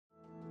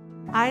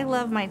I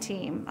love my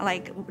team.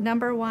 Like,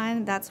 number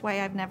one, that's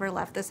why I've never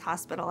left this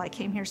hospital. I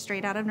came here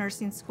straight out of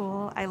nursing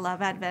school. I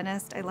love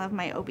Adventist. I love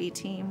my OB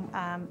team.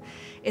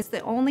 It's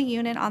the only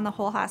unit on the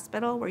whole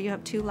hospital where you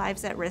have 2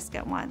 lives at risk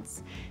at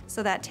once.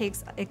 So that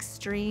takes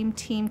extreme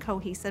team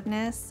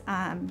cohesiveness,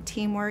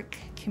 teamwork,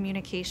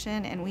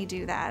 communication, and we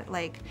do that.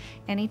 Like,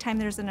 anytime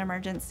there's an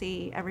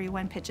emergency,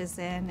 everyone pitches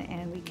in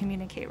and we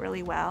communicate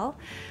really well.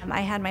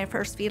 I had my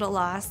first fetal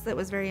loss that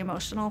was very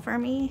emotional for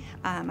me.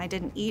 I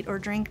didn't eat or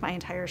drink my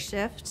entire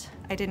shift.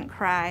 I didn't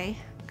cry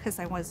because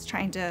I was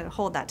trying to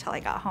hold that till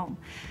I got home.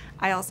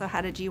 I also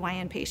had a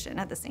GYN patient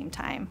at the same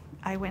time.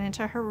 I went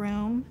into her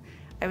room.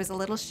 I was a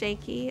little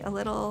shaky, a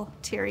little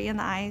teary in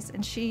the eyes,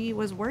 and she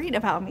was worried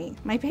about me.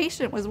 My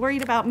patient was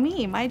worried about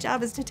me. My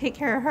job is to take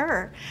care of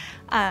her.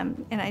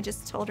 And I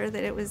just told her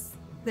that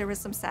there was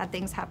some sad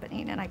things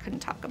happening and I couldn't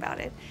talk about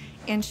it.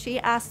 And she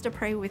asked to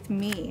pray with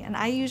me. And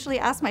I usually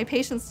ask my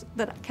patients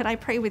that, can I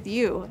pray with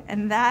you?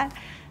 And that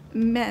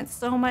meant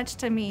so much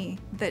to me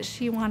that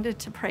she wanted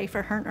to pray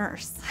for her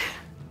nurse.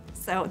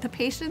 So the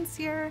patients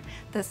here,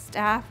 the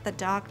staff, the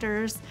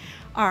doctors,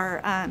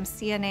 our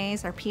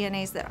CNAs, our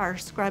PNAs that are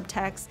scrub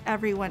techs,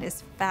 everyone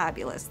is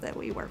fabulous that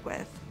we work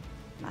with.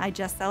 I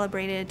just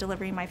celebrated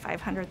delivering my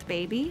 500th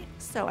baby,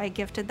 so I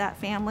gifted that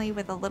family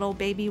with a little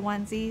baby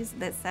onesies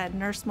that said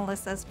Nurse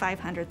Melissa's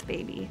 500th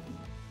baby.